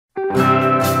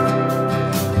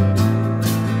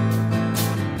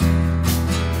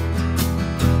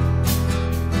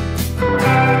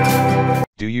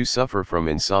you suffer from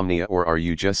insomnia, or are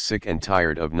you just sick and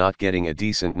tired of not getting a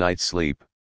decent night's sleep?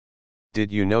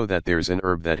 Did you know that there's an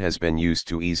herb that has been used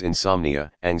to ease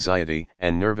insomnia, anxiety,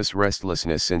 and nervous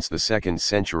restlessness since the 2nd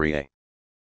century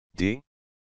AD?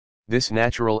 This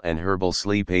natural and herbal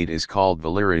sleep aid is called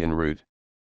valerian root.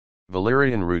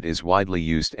 Valerian root is widely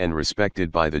used and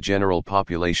respected by the general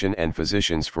population and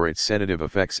physicians for its sedative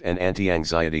effects and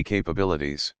anti-anxiety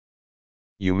capabilities.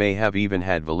 You may have even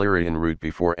had valerian root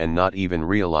before and not even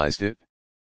realized it.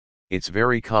 It's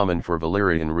very common for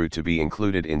valerian root to be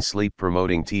included in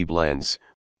sleep-promoting tea blends,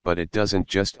 but it doesn't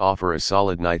just offer a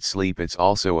solid night's sleep, it's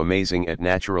also amazing at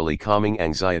naturally calming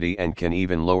anxiety and can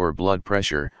even lower blood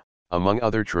pressure, among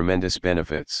other tremendous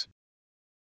benefits.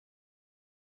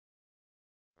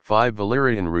 5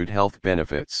 Valerian root health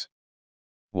benefits.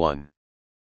 1.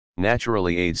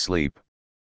 Naturally aids sleep.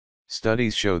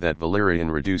 Studies show that valerian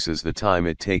reduces the time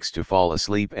it takes to fall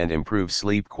asleep and improves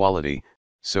sleep quality,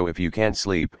 so if you can't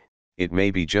sleep, it may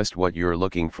be just what you're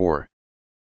looking for.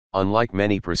 Unlike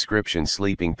many prescription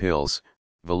sleeping pills,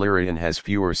 valerian has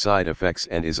fewer side effects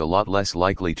and is a lot less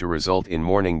likely to result in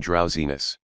morning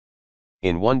drowsiness.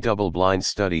 In one double-blind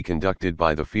study conducted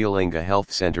by the Feelinga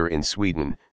Health Center in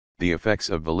Sweden, the effects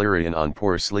of valerian on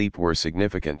poor sleep were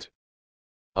significant.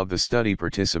 Of the study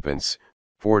participants,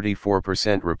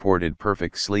 44% reported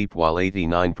perfect sleep while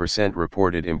 89%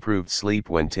 reported improved sleep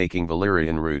when taking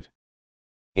valerian root.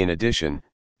 In addition,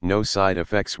 no side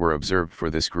effects were observed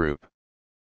for this group.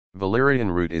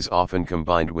 Valerian root is often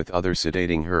combined with other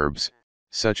sedating herbs,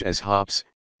 such as hops,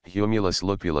 Humulus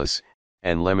lupulus,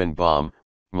 and lemon balm,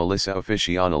 Melissa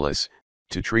officinalis,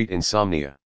 to treat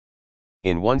insomnia.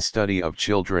 In one study of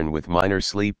children with minor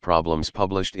sleep problems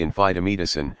published in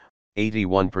Phytomedicine,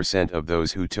 81% of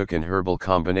those who took an herbal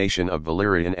combination of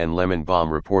valerian and lemon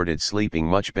balm reported sleeping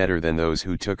much better than those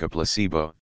who took a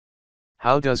placebo.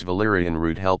 How does valerian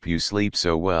root help you sleep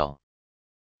so well?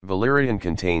 Valerian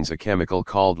contains a chemical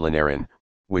called linarin,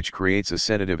 which creates a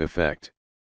sedative effect.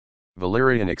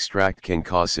 Valerian extract can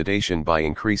cause sedation by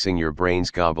increasing your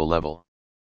brain's GABA level.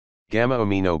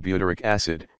 Gamma-aminobutyric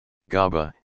acid,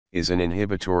 GABA, is an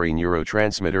inhibitory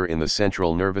neurotransmitter in the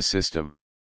central nervous system.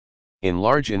 In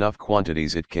large enough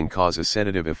quantities it can cause a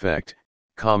sedative effect,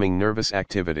 calming nervous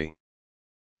activity.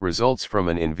 Results from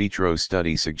an in vitro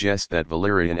study suggest that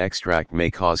valerian extract may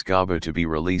cause GABA to be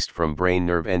released from brain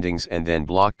nerve endings and then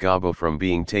block GABA from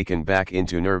being taken back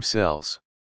into nerve cells.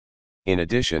 In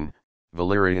addition,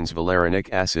 valerian's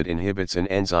valerianic acid inhibits an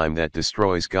enzyme that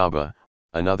destroys GABA,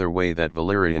 another way that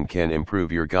valerian can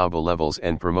improve your GABA levels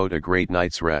and promote a great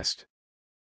night's rest.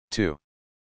 2.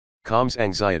 Calms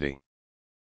anxiety.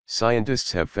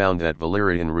 Scientists have found that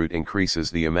valerian root increases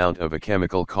the amount of a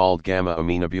chemical called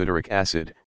gamma-aminobutyric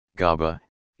acid, GABA,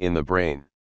 in the brain.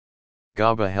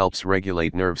 GABA helps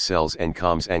regulate nerve cells and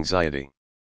calms anxiety.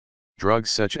 Drugs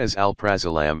such as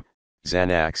alprazolam,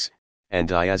 Xanax, and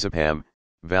diazepam,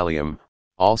 Valium,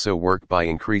 also work by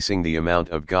increasing the amount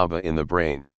of GABA in the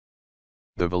brain.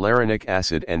 The valerianic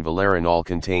acid and valeranol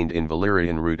contained in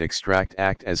valerian root extract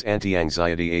act as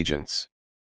anti-anxiety agents.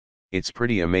 It's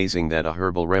pretty amazing that a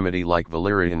herbal remedy like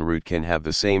valerian root can have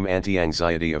the same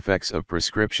anti-anxiety effects of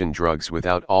prescription drugs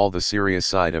without all the serious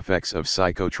side effects of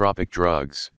psychotropic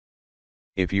drugs.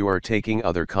 If you are taking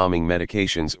other calming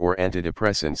medications or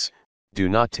antidepressants, do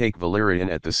not take valerian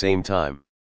at the same time.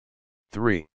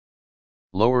 3.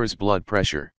 Lowers blood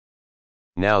pressure.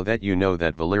 Now that you know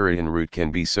that valerian root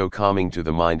can be so calming to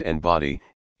the mind and body,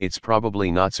 it's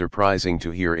probably not surprising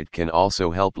to hear it can also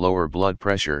help lower blood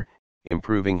pressure,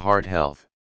 improving heart health.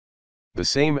 The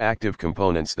same active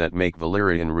components that make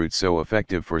valerian root so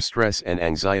effective for stress and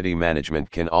anxiety management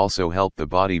can also help the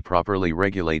body properly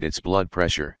regulate its blood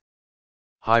pressure.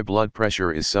 High blood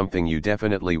pressure is something you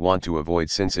definitely want to avoid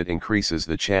since it increases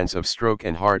the chance of stroke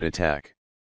and heart attack.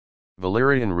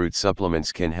 Valerian root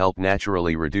supplements can help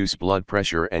naturally reduce blood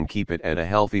pressure and keep it at a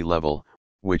healthy level,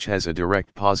 which has a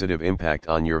direct positive impact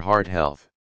on your heart health.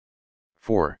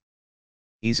 4.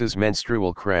 Eases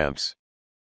menstrual cramps.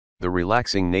 The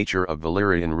relaxing nature of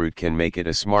valerian root can make it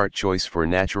a smart choice for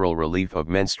natural relief of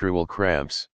menstrual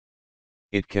cramps.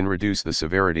 It can reduce the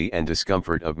severity and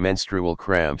discomfort of menstrual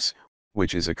cramps,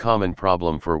 which is a common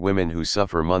problem for women who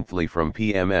suffer monthly from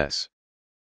PMS.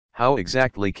 How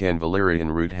exactly can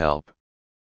valerian root help?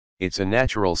 It's a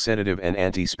natural sedative and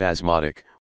antispasmodic,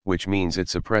 which means it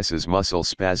suppresses muscle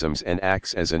spasms and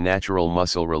acts as a natural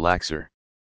muscle relaxer.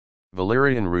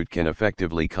 Valerian root can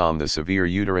effectively calm the severe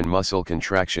uterine muscle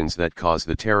contractions that cause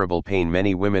the terrible pain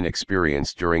many women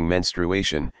experience during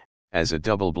menstruation, as a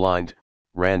double-blind,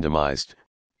 randomized,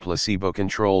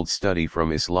 placebo-controlled study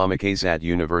from Islamic Azad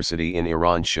University in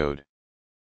Iran showed.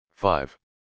 5.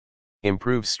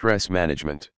 Improves stress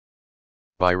management.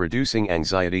 By reducing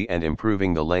anxiety and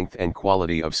improving the length and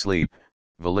quality of sleep,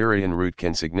 valerian root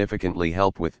can significantly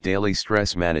help with daily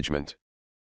stress management.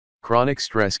 Chronic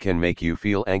stress can make you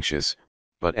feel anxious,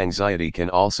 but anxiety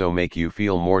can also make you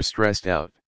feel more stressed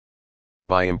out.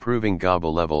 By improving GABA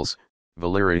levels,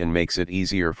 valerian makes it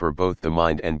easier for both the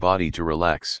mind and body to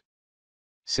relax.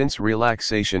 Since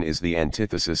relaxation is the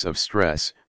antithesis of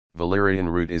stress, valerian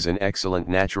root is an excellent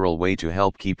natural way to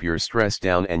help keep your stress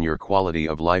down and your quality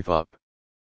of life up.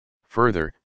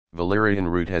 Further, valerian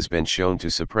root has been shown to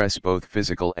suppress both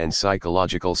physical and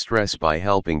psychological stress by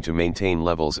helping to maintain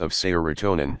levels of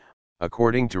serotonin,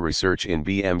 according to research in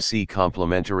BMC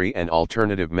complementary and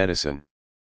alternative medicine.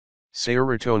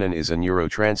 Serotonin is a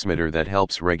neurotransmitter that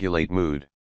helps regulate mood.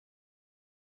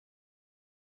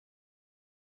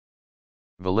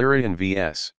 Valerian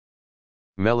vs.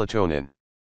 Melatonin.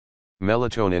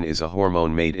 Melatonin is a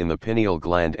hormone made in the pineal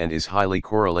gland and is highly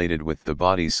correlated with the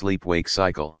body's sleep-wake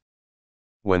cycle.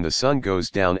 When the sun goes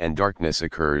down and darkness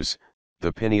occurs,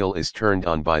 the pineal is turned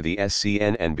on by the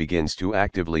SCN and begins to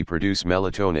actively produce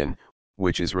melatonin,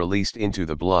 which is released into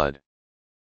the blood.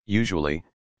 Usually,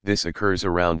 this occurs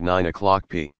around 9 o'clock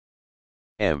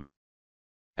p.m.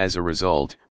 As a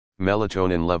result,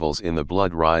 melatonin levels in the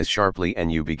blood rise sharply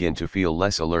and you begin to feel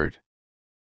less alert.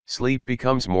 Sleep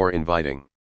becomes more inviting.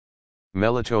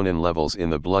 Melatonin levels in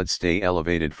the blood stay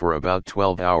elevated for about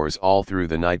 12 hours all through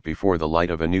the night before the light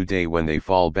of a new day, when they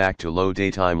fall back to low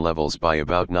daytime levels by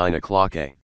about 9 o'clock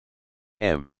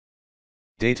a.m.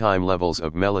 Daytime levels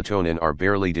of melatonin are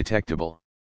barely detectable.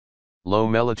 Low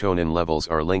melatonin levels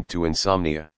are linked to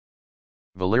insomnia.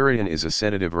 Valerian is a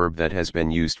sedative herb that has been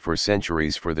used for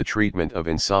centuries for the treatment of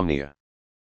insomnia.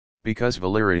 Because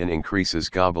valerian increases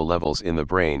GABA levels in the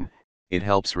brain, it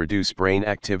helps reduce brain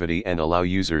activity and allow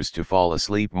users to fall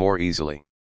asleep more easily.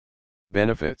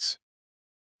 Benefits.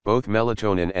 Both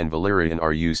melatonin and valerian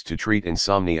are used to treat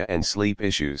insomnia and sleep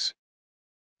issues.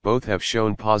 Both have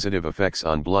shown positive effects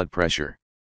on blood pressure.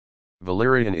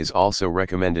 Valerian is also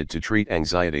recommended to treat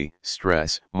anxiety,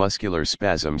 stress, muscular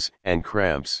spasms, and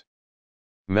cramps.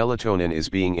 Melatonin is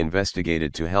being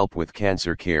investigated to help with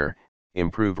cancer care,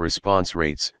 improve response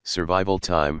rates, survival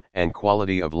time, and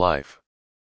quality of life.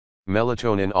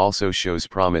 Melatonin also shows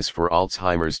promise for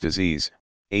Alzheimer's disease,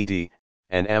 AD,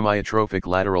 and amyotrophic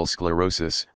lateral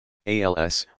sclerosis,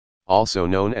 ALS, also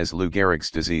known as Lou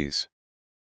Gehrig's disease.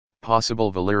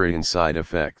 Possible valerian side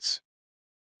effects.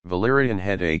 Valerian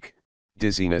headache,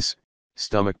 dizziness,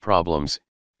 stomach problems,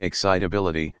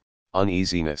 excitability,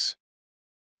 uneasiness.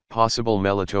 Possible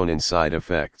melatonin side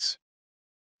effects.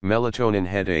 Melatonin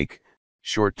headache,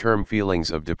 short-term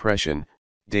feelings of depression,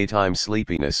 daytime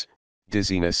sleepiness,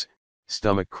 dizziness,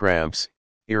 stomach cramps,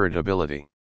 irritability.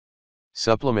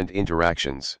 Supplement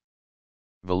interactions.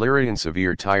 Valerian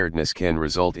severe tiredness can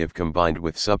result if combined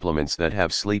with supplements that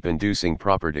have sleep-inducing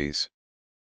properties.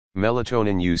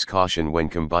 Melatonin use caution when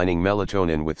combining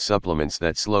melatonin with supplements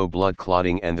that slow blood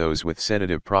clotting and those with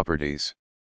sedative properties.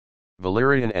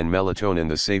 Valerian and melatonin,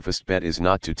 the safest bet is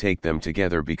not to take them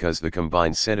together because the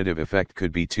combined sedative effect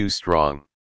could be too strong.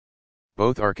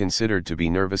 Both are considered to be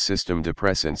nervous system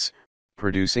depressants,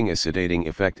 producing a sedating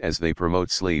effect as they promote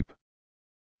sleep.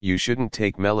 You shouldn't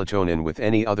take melatonin with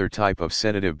any other type of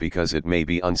sedative because it may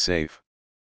be unsafe.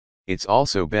 It's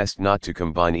also best not to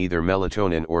combine either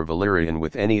melatonin or valerian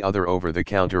with any other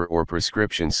over-the-counter or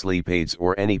prescription sleep aids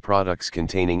or any products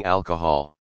containing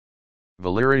alcohol.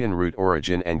 Valerian root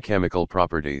origin and chemical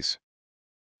properties.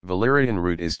 Valerian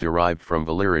root is derived from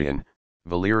valerian,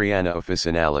 Valeriana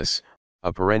officinalis,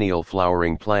 a perennial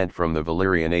flowering plant from the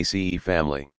Valerianaceae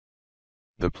family.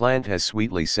 The plant has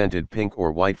sweetly scented pink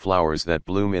or white flowers that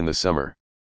bloom in the summer.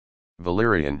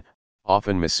 Valerian,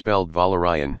 often misspelled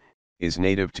Valerian, is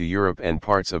native to Europe and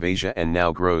parts of Asia and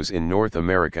now grows in North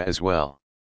America as well.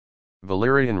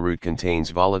 Valerian root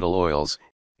contains volatile oils,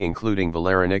 including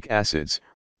valerianic acids,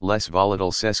 less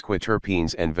volatile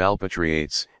sesquiterpenes and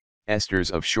valproates, esters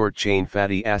of short-chain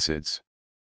fatty acids.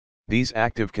 These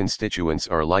active constituents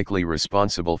are likely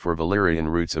responsible for valerian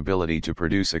root's ability to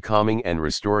produce a calming and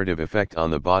restorative effect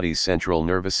on the body's central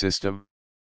nervous system.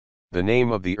 The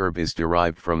name of the herb is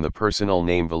derived from the personal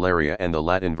name Valeria and the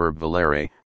Latin verb valere,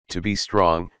 to be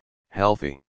strong,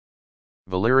 healthy.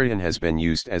 Valerian has been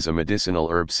used as a medicinal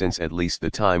herb since at least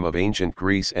the time of ancient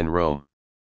Greece and Rome.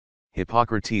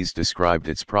 Hippocrates described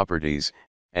its properties,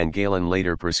 and Galen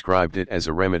later prescribed it as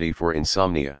a remedy for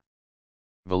insomnia.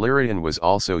 Valerian was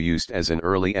also used as an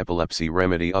early epilepsy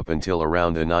remedy up until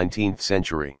around the 19th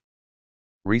century.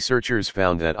 Researchers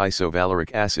found that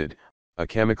isovaleric acid, a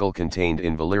chemical contained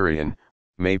in valerian,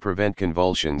 may prevent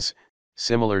convulsions,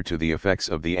 similar to the effects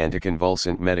of the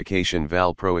anticonvulsant medication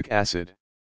valproic acid.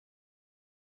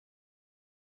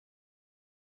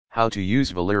 How to use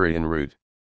valerian root.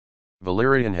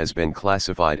 Valerian has been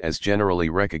classified as generally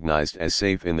recognized as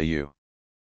safe in the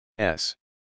U.S.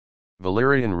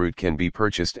 Valerian root can be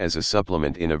purchased as a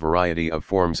supplement in a variety of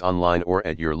forms online or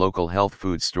at your local health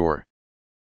food store.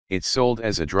 It's sold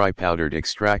as a dry powdered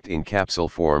extract in capsule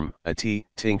form, a tea,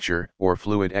 tincture, or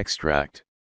fluid extract.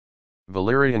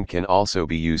 Valerian can also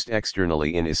be used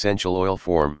externally in essential oil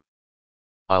form.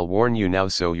 I'll warn you now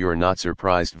so you're not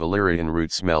surprised. Valerian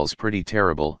root smells pretty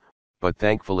terrible, but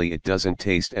thankfully it doesn't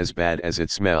taste as bad as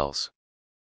it smells.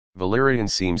 Valerian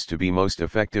seems to be most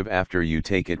effective after you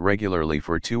take it regularly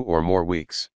for 2 or more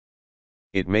weeks.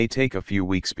 It may take a few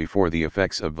weeks before the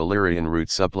effects of valerian root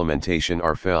supplementation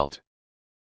are felt.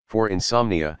 For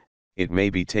insomnia, it may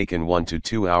be taken 1 to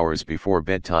 2 hours before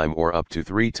bedtime or up to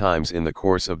 3 times in the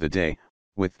course of the day,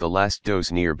 with the last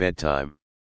dose near bedtime.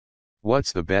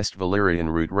 What's the best valerian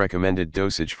root recommended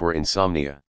dosage for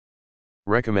insomnia?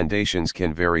 Recommendations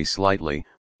can vary slightly,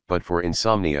 but for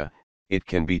insomnia, it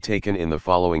can be taken in the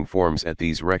following forms at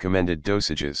these recommended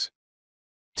dosages.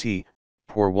 Tea,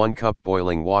 pour 1 cup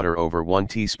boiling water over 1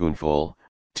 teaspoonful,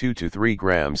 2 to 3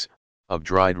 grams, of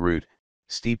dried root,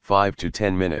 steep 5 to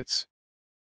 10 minutes.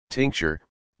 Tincture,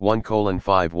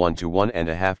 1:5 1 to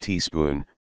 1½ teaspoon,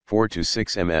 4 to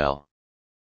 6 ml.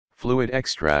 Fluid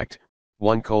extract,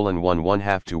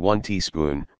 1:1½ to 1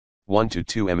 teaspoon, 1 to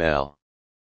 2 ml.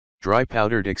 Dry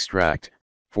powdered extract,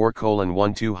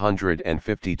 4:1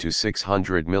 250 to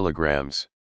 600 milligrams.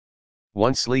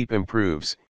 Once sleep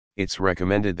improves, it's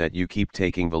recommended that you keep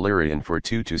taking valerian for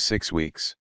 2 to 6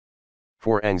 weeks.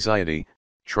 For anxiety,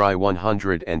 try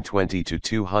 120 to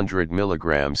 200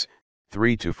 milligrams,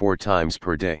 3 to 4 times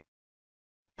per day.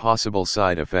 Possible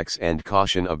side effects and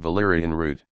caution of valerian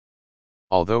root.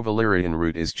 Although valerian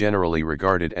root is generally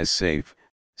regarded as safe,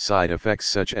 side effects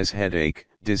such as headache,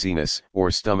 dizziness, or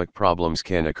stomach problems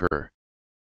can occur.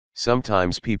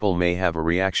 Sometimes people may have a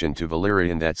reaction to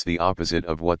valerian that's the opposite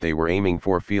of what they were aiming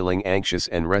for, feeling anxious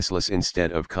and restless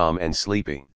instead of calm and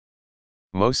sleepy.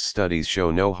 Most studies show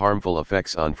no harmful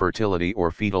effects on fertility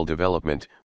or fetal development,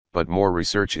 but more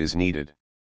research is needed.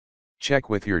 Check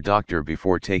with your doctor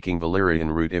before taking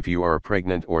valerian root if you are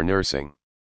pregnant or nursing.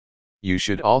 You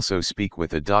should also speak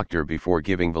with a doctor before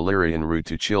giving valerian root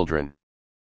to children.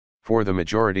 For the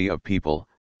majority of people,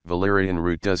 valerian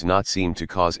root does not seem to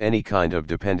cause any kind of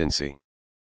dependency.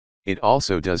 It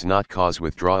also does not cause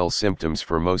withdrawal symptoms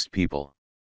for most people.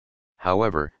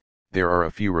 However, there are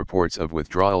a few reports of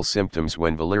withdrawal symptoms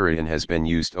when valerian has been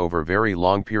used over very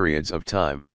long periods of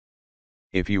time.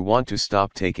 If you want to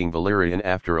stop taking valerian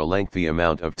after a lengthy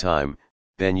amount of time,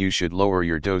 then you should lower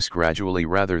your dose gradually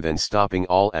rather than stopping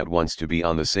all at once to be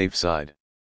on the safe side.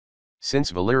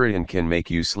 Since valerian can make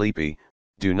you sleepy,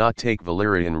 do not take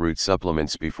valerian root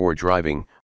supplements before driving,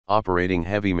 operating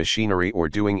heavy machinery, or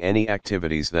doing any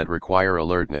activities that require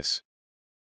alertness.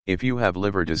 If you have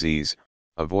liver disease,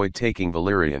 avoid taking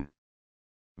valerian.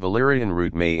 Valerian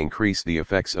root may increase the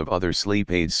effects of other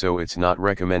sleep aids, so it's not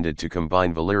recommended to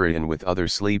combine valerian with other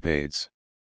sleep aids.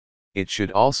 It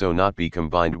should also not be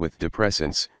combined with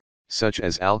depressants, such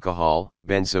as alcohol,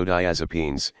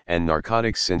 benzodiazepines, and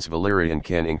narcotics, since valerian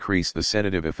can increase the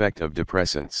sedative effect of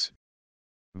depressants.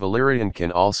 Valerian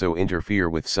can also interfere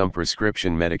with some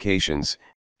prescription medications,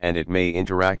 and it may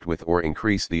interact with or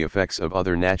increase the effects of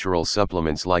other natural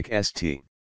supplements like St.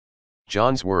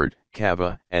 John's wort,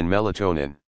 kava, and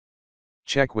melatonin.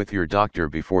 Check with your doctor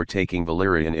before taking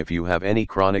valerian if you have any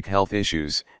chronic health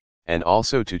issues, and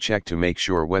also to check to make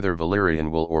sure whether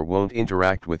valerian will or won't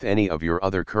interact with any of your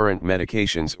other current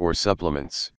medications or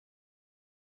supplements.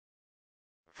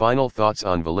 Final thoughts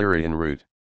on valerian root.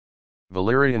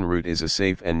 Valerian root is a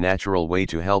safe and natural way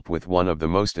to help with one of the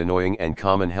most annoying and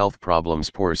common health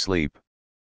problems, poor sleep.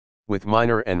 With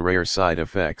minor and rare side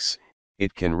effects,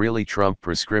 it can really trump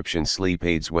prescription sleep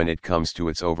aids when it comes to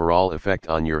its overall effect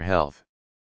on your health.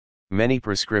 Many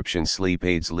prescription sleep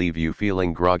aids leave you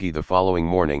feeling groggy the following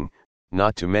morning,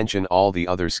 not to mention all the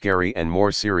other scary and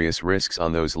more serious risks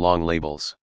on those long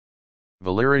labels.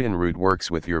 Valerian root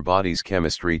works with your body's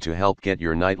chemistry to help get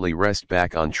your nightly rest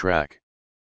back on track.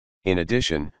 In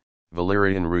addition,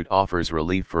 valerian root offers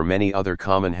relief for many other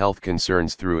common health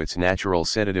concerns through its natural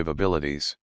sedative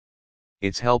abilities.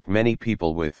 It's helped many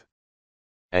people with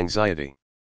anxiety,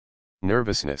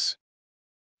 nervousness,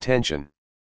 tension,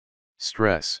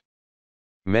 stress,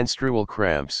 menstrual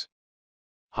cramps,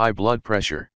 high blood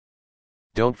pressure.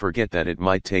 Don't forget that it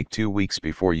might take 2 weeks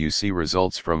before you see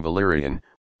results from valerian,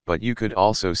 but you could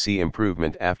also see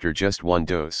improvement after just 1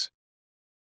 dose.